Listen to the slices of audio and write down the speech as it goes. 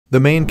The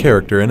main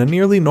character in a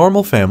nearly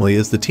normal family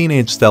is the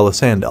teenage Stella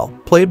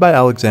Sandell, played by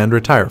Alexandra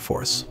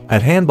Tireforce.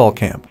 At handball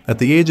camp, at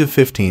the age of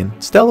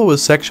 15, Stella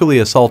was sexually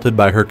assaulted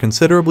by her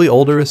considerably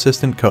older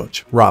assistant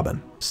coach,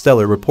 Robin.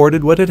 Stella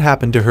reported what had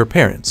happened to her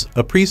parents,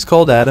 a priest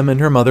called Adam,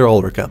 and her mother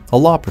Ulrika, a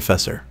law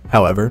professor.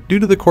 However, due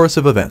to the course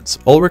of events,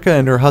 Ulrika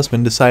and her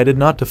husband decided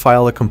not to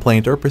file a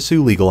complaint or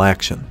pursue legal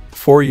action.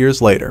 4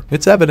 years later,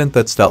 it's evident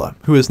that Stella,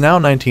 who is now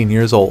 19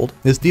 years old,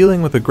 is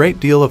dealing with a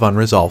great deal of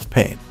unresolved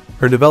pain.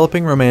 Her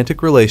developing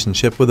romantic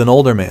relationship with an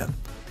older man,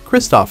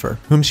 Christopher,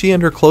 whom she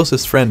and her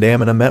closest friend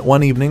Amina met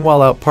one evening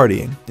while out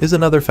partying, is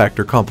another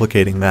factor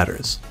complicating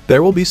matters.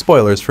 There will be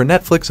spoilers for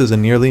Netflix's A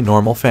Nearly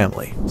Normal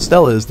Family.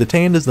 Stella is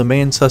detained as the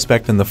main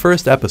suspect in the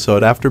first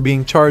episode after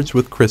being charged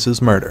with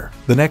Chris's murder.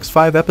 The next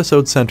 5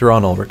 episodes center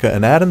on Ulrika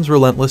and Adam's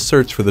relentless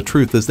search for the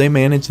truth as they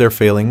manage their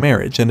failing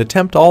marriage and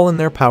attempt all in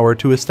their power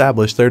to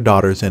establish their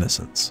daughter's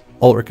innocence.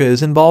 Ulrika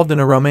is involved in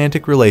a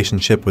romantic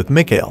relationship with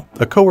Mikhail,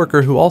 a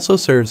coworker who also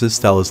serves as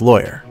Stella's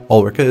lawyer.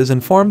 Ulrika is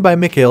informed by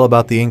Mikhail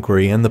about the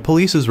inquiry and the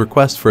police's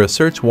request for a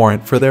search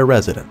warrant for their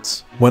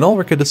residence. When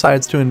Ulrika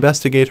decides to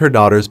investigate her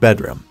daughter's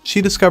bedroom,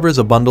 she discovers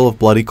a bundle of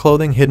bloody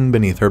clothing hidden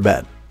beneath her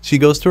bed. She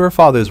goes to her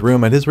father's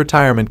room at his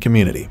retirement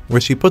community,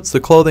 where she puts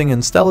the clothing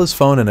in Stella's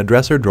phone in a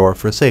dresser drawer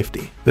for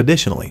safety.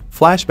 Additionally,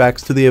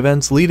 flashbacks to the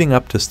events leading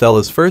up to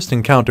Stella's first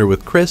encounter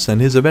with Chris and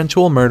his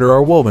eventual murder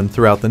are woven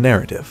throughout the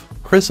narrative.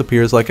 Chris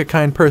appears like a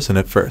kind person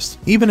at first,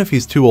 even if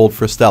he's too old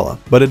for Stella,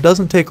 but it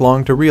doesn't take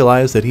long to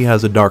realize that he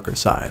has a darker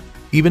side.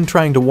 Even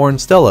trying to warn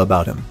Stella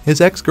about him,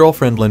 his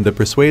ex-girlfriend Linda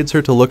persuades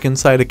her to look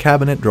inside a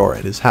cabinet drawer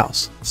at his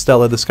house.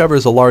 Stella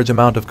discovers a large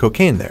amount of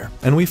cocaine there,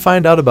 and we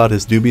find out about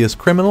his dubious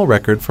criminal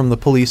record from the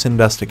police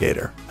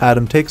investigator.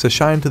 Adam takes a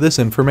shine to this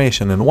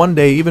information and one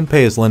day even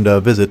pays Linda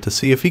a visit to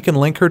see if he can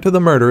link her to the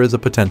murder as a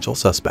potential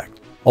suspect.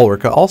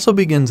 Ulrika also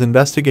begins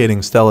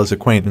investigating Stella's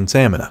acquaintance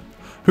Amina,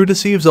 who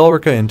deceives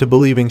Ulrika into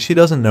believing she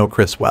doesn't know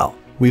Chris well.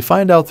 We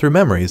find out through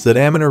memories that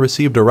Amina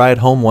received a ride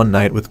home one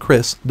night with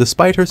Chris,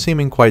 despite her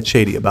seeming quite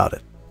shady about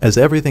it. As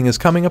everything is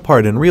coming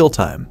apart in real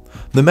time,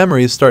 the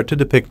memories start to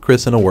depict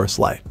Chris in a worse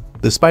light.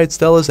 Despite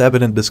Stella's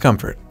evident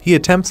discomfort, he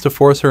attempts to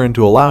force her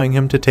into allowing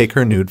him to take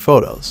her nude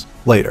photos.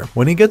 Later,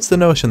 when he gets the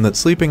notion that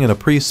sleeping in a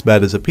priest's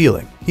bed is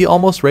appealing, he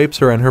almost rapes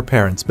her in her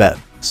parents' bed.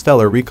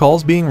 Stella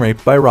recalls being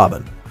raped by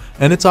Robin,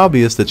 and it's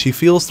obvious that she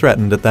feels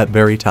threatened at that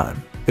very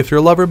time. If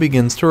your lover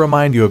begins to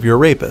remind you of your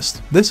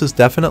rapist, this is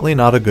definitely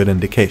not a good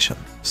indication.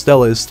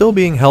 Stella is still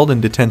being held in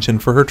detention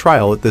for her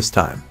trial at this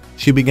time.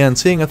 She began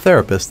seeing a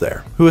therapist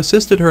there, who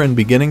assisted her in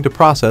beginning to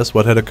process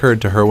what had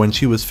occurred to her when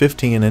she was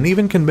 15 and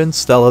even convinced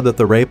Stella that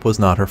the rape was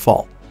not her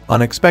fault.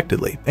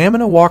 Unexpectedly,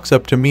 Amina walks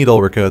up to meet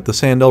Ulrika at the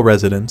Sandell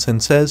residence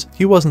and says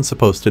he wasn't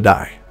supposed to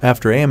die.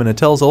 After Amina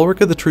tells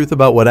Ulrika the truth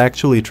about what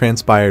actually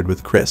transpired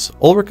with Chris,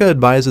 Ulrika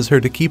advises her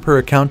to keep her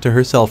account to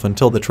herself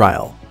until the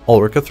trial.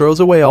 Ulrika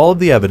throws away all of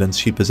the evidence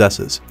she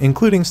possesses,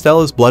 including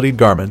Stella's bloodied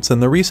garments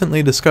and the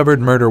recently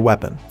discovered murder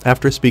weapon,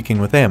 after speaking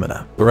with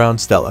Amina. Around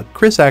Stella,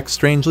 Chris acts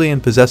strangely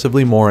and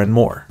possessively more and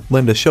more.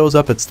 Linda shows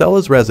up at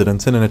Stella's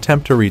residence in an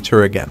attempt to reach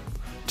her again,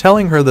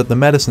 telling her that the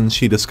medicines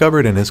she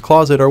discovered in his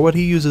closet are what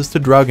he uses to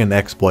drug and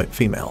exploit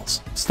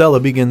females. Stella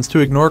begins to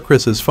ignore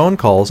Chris's phone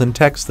calls and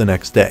texts the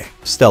next day.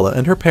 Stella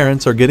and her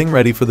parents are getting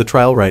ready for the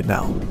trial right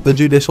now. The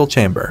judicial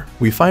chamber.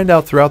 We find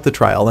out throughout the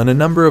trial and a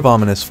number of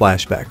ominous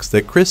flashbacks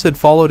that Chris had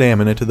followed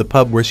Amina to the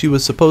pub where she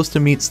was supposed to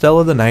meet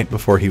Stella the night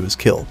before he was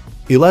killed.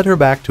 He led her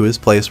back to his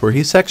place where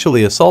he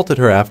sexually assaulted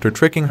her after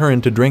tricking her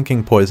into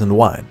drinking poisoned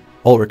wine.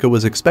 Ulrika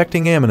was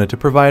expecting Amina to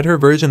provide her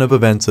version of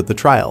events at the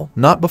trial,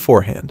 not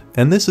beforehand,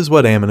 and this is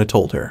what Amina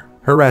told her.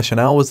 Her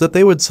rationale was that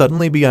they would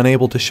suddenly be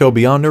unable to show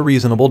beyond a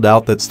reasonable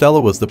doubt that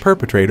Stella was the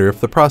perpetrator if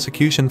the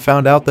prosecution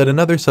found out that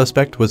another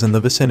suspect was in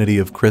the vicinity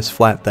of Chris'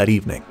 flat that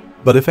evening.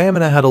 But if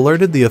Amina had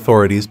alerted the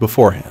authorities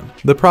beforehand,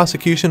 the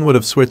prosecution would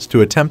have switched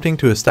to attempting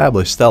to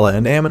establish Stella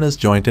and Amina's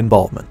joint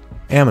involvement.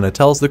 Amina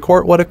tells the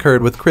court what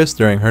occurred with Chris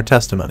during her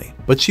testimony,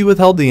 but she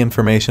withheld the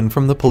information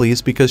from the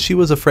police because she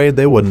was afraid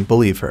they wouldn't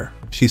believe her.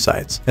 She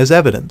cites, as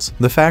evidence,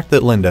 the fact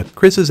that Linda,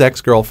 Chris's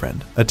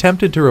ex-girlfriend,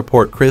 attempted to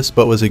report Chris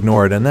but was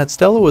ignored, and that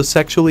Stella was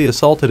sexually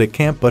assaulted at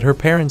camp but her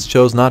parents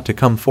chose not to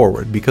come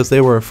forward because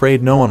they were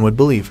afraid no one would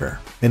believe her.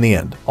 In the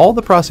end, all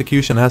the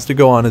prosecution has to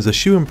go on is a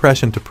shoe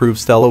impression to prove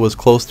Stella was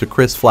close to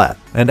Chris' flat,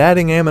 and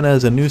adding Amina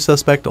as a new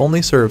suspect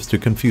only serves to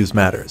confuse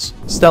matters.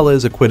 Stella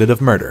is acquitted of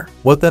murder.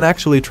 What then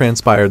actually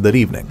transpired that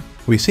evening?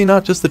 We see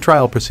not just the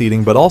trial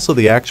proceeding but also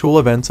the actual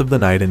events of the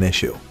night in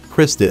issue.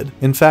 Chris did,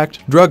 in fact,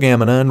 drug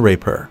Amina and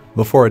rape her.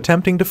 Before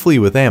attempting to flee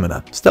with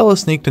Amina, Stella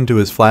sneaked into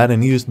his flat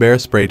and used bear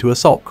spray to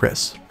assault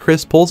Chris.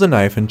 Chris pulls a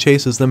knife and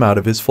chases them out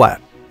of his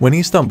flat. When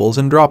he stumbles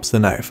and drops the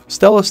knife,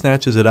 Stella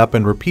snatches it up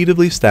and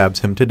repeatedly stabs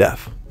him to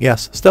death.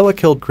 Yes, Stella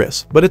killed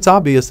Chris, but it's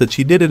obvious that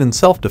she did it in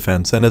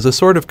self-defense and as a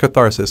sort of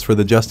catharsis for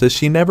the justice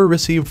she never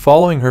received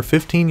following her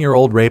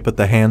 15-year-old rape at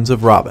the hands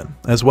of Robin,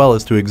 as well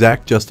as to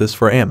exact justice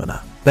for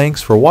Amina.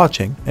 Thanks for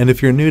watching, and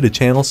if you're new to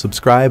channel,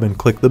 subscribe and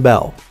click the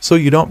bell so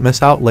you don't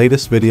miss out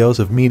latest videos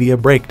of Media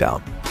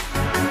Breakdown.